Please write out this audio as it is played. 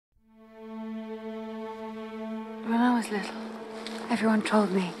was little, everyone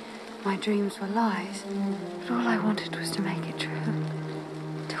told me my dreams were lies, but all I wanted was to make it true.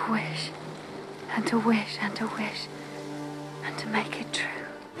 To wish, and to wish, and to wish, and to make it true.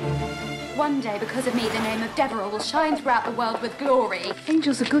 One day, because of me, the name of Deverell will shine throughout the world with glory.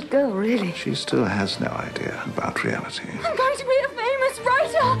 Angel's a good girl, really. She still has no idea about reality. I'm going to be a famous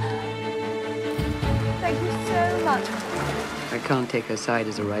writer! Thank you so much. I can't take her side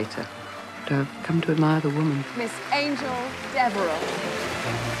as a writer, but I've come to admire the woman. Miss Angel Deverell.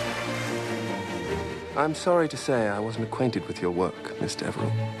 I'm sorry to say I wasn't acquainted with your work, Miss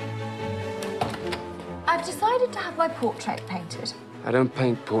Deverell. I've decided to have my portrait painted. I don't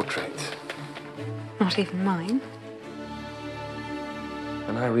paint portraits. Not even mine.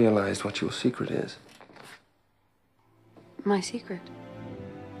 And I realized what your secret is. My secret.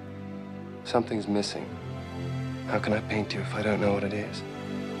 Something's missing. How can I paint you if I don't know what it is?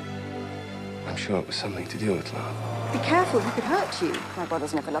 I'm sure it was something to do with love. Be careful, he could hurt you. My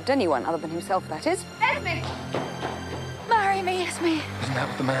brother's never loved anyone other than himself, that is. Esme! Marry me, Esme. Isn't that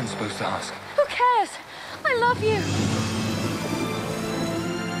what the man's supposed to ask? Who cares? I love you.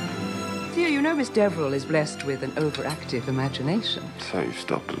 Dear, you know Miss Deverell is blessed with an overactive imagination. So you've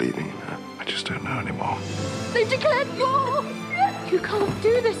stopped believing in her. I just don't know anymore. They've declared war! You can't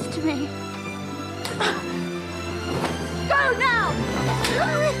do this to me. Go now!